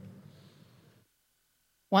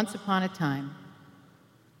Once upon a time,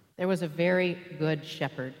 there was a very good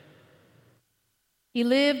shepherd. He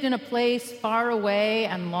lived in a place far away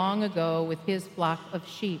and long ago with his flock of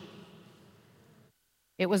sheep.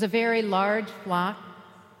 It was a very large flock,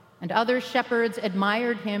 and other shepherds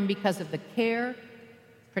admired him because of the care,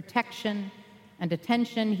 protection, and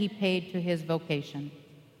attention he paid to his vocation.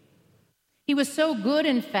 He was so good,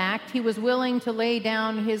 in fact, he was willing to lay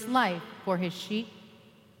down his life for his sheep.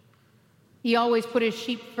 He always put his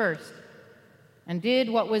sheep first and did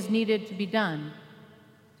what was needed to be done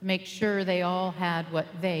to make sure they all had what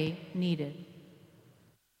they needed.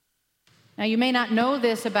 Now, you may not know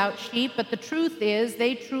this about sheep, but the truth is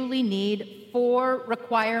they truly need 4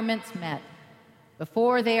 requirements met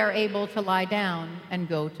before they are able to lie down and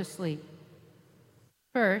go to sleep.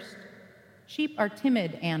 First, sheep are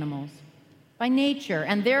timid animals by nature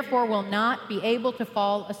and therefore will not be able to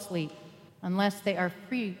fall asleep unless they are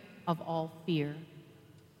free of all fear.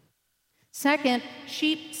 Second,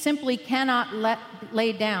 sheep simply cannot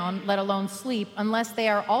lay down, let alone sleep, unless they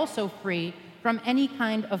are also free from any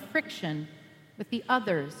kind of friction with the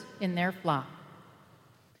others in their flock.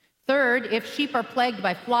 Third, if sheep are plagued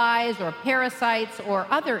by flies or parasites or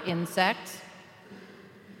other insects,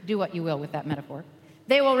 do what you will with that metaphor,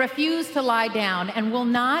 they will refuse to lie down and will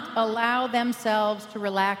not allow themselves to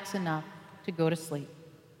relax enough to go to sleep.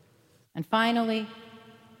 And finally,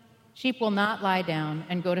 sheep will not lie down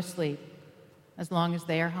and go to sleep as long as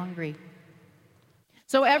they are hungry.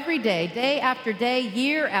 So every day, day after day,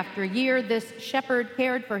 year after year, this shepherd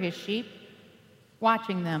cared for his sheep,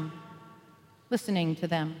 watching them, listening to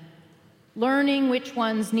them, learning which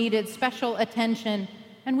ones needed special attention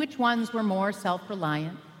and which ones were more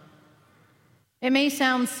self-reliant. It may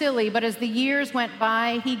sound silly, but as the years went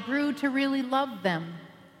by, he grew to really love them,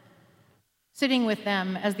 sitting with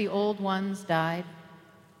them as the old ones died,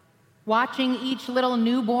 watching each little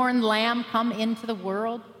newborn lamb come into the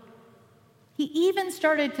world. He even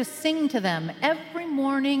started to sing to them every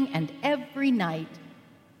morning and every night,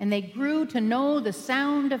 and they grew to know the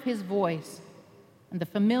sound of his voice and the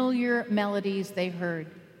familiar melodies they heard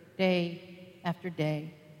day after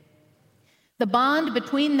day. The bond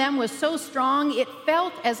between them was so strong, it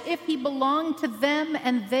felt as if he belonged to them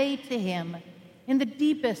and they to him, in the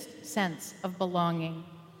deepest sense of belonging.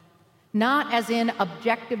 Not as in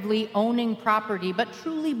objectively owning property, but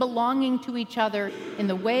truly belonging to each other in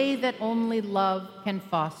the way that only love can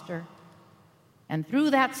foster. And through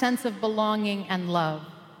that sense of belonging and love,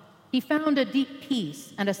 he found a deep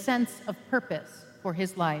peace and a sense of purpose for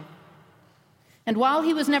his life. And while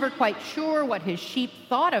he was never quite sure what his sheep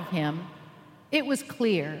thought of him, it was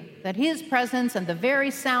clear that his presence and the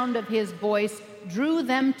very sound of his voice drew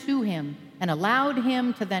them to him and allowed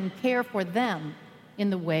him to then care for them in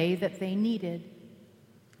the way that they needed.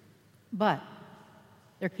 But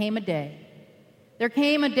there came a day. There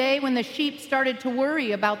came a day when the sheep started to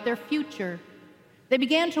worry about their future. They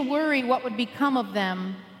began to worry what would become of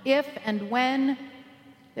them if and when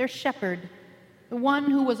their shepherd, the one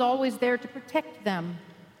who was always there to protect them,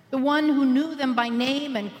 the one who knew them by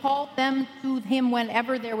name and called them to him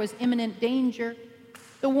whenever there was imminent danger,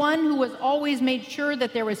 the one who was always made sure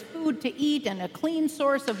that there was food to eat and a clean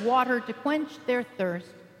source of water to quench their thirst.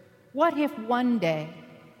 What if one day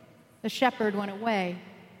the shepherd went away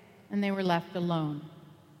and they were left alone?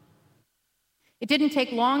 It didn't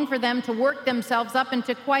take long for them to work themselves up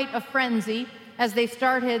into quite a frenzy as they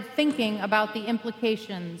started thinking about the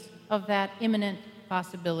implications of that imminent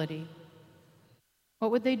possibility.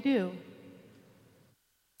 What would they do?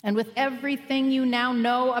 And with everything you now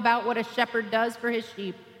know about what a shepherd does for his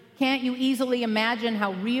sheep, can't you easily imagine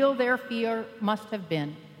how real their fear must have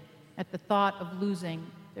been at the thought of losing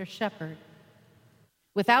their shepherd?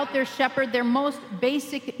 Without their shepherd, their most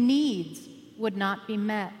basic needs would not be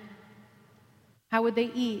met. How would they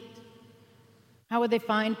eat? How would they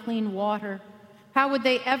find clean water? How would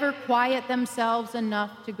they ever quiet themselves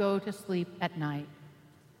enough to go to sleep at night?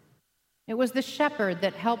 It was the shepherd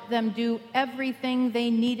that helped them do everything they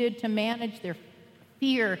needed to manage their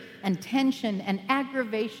fear and tension and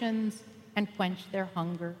aggravations and quench their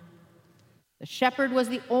hunger. The shepherd was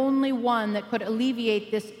the only one that could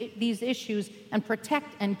alleviate these issues and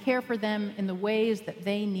protect and care for them in the ways that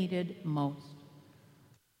they needed most.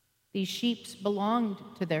 These sheep belonged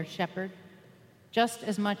to their shepherd just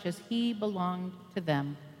as much as he belonged to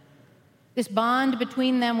them. This bond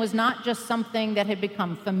between them was not just something that had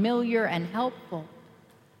become familiar and helpful,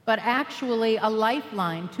 but actually a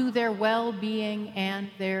lifeline to their well-being and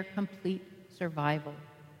their complete survival.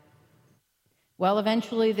 Well,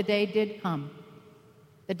 eventually the day did come.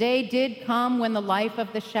 The day did come when the life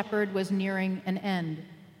of the shepherd was nearing an end.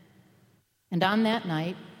 And on that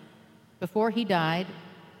night, before he died,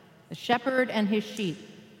 the shepherd and his sheep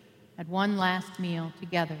had one last meal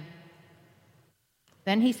together.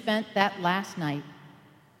 Then he spent that last night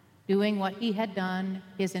doing what he had done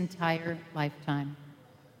his entire lifetime,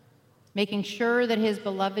 making sure that his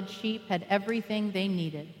beloved sheep had everything they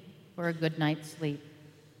needed for a good night's sleep.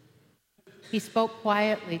 He spoke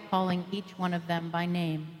quietly, calling each one of them by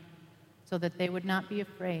name so that they would not be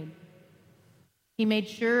afraid. He made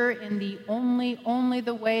sure in the only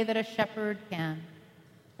the way that a shepherd can,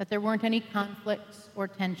 that there weren't any conflicts or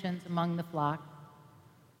tensions among the flock.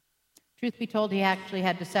 Truth be told, he actually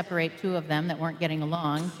had to separate two of them that weren't getting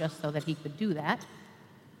along just so that he could do that.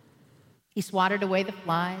 He swatted away the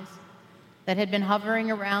flies that had been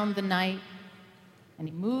hovering around the night, and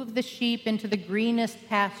he moved the sheep into the greenest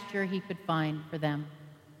pasture he could find for them.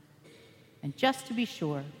 And just to be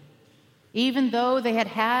sure, even though they had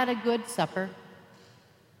had a good supper,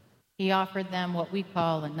 he offered them what we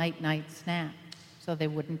call a night-night snack so they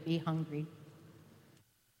wouldn't be hungry.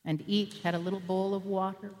 And each had a little bowl of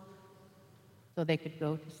water so they could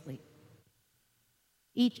go to sleep.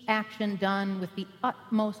 Each action done with the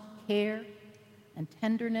utmost care and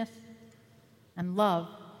tenderness and love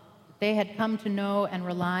that they had come to know and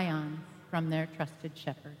rely on from their trusted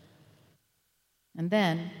shepherd. And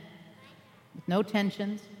then, with no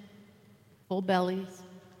tensions, full bellies,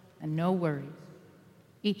 and no worries,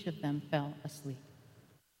 each of them fell asleep.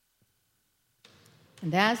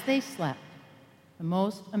 And as they slept, the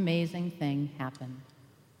most amazing thing happened.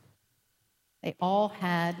 They all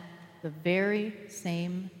had the very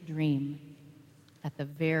same dream at the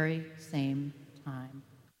very same time.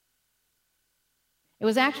 It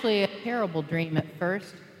was actually a terrible dream at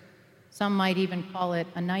first. Some might even call it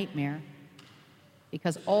a nightmare,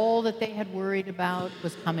 because all that they had worried about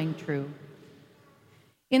was coming true.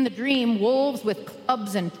 In the dream, wolves with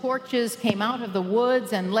clubs and torches came out of the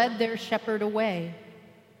woods and led their shepherd away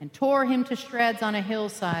and tore him to shreds on a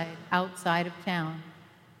hillside outside of town.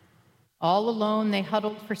 All alone, they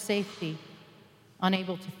huddled for safety,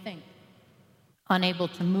 unable to think, unable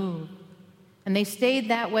to move. And they stayed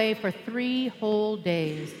that way for 3 whole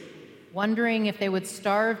days, wondering if they would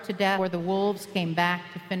starve to death or the wolves came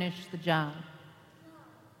back to finish the job.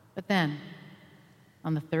 But then,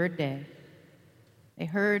 on the 3rd day, they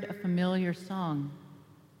heard a familiar song,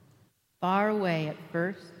 far away at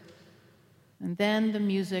first, and then the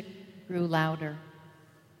music grew louder.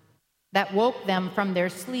 That woke them from their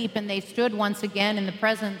sleep, and they stood once again in the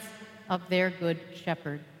presence of their good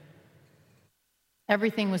shepherd.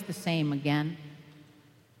 Everything was the same again,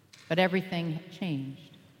 but everything had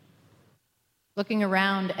changed. Looking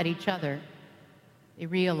around at each other, they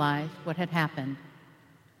realized what had happened.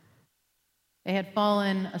 They had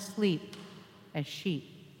fallen asleep as sheep,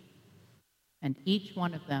 and each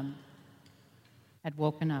one of them had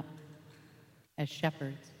woken up as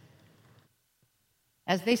shepherds.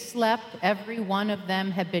 As they slept, every one of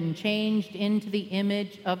them had been changed into the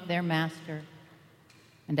image of their master.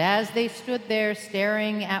 And as they stood there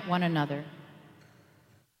staring at one another,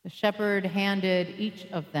 the shepherd handed each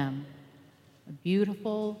of them a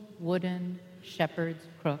beautiful wooden shepherd's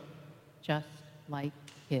crook, just like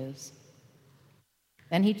his.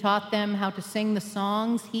 Then he taught them how to sing the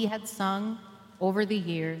songs he had sung over the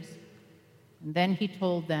years. And then he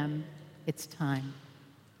told them, it's time.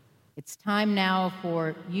 It's time now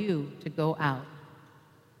for you to go out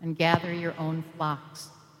and gather your own flocks.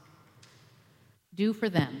 Do for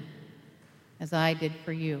them as I did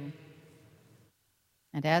for you.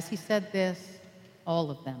 And as he said this,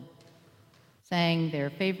 all of them sang their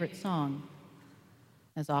favorite song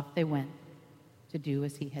as off they went to do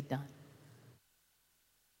as he had done.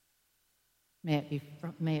 May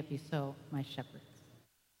it be so, my shepherd.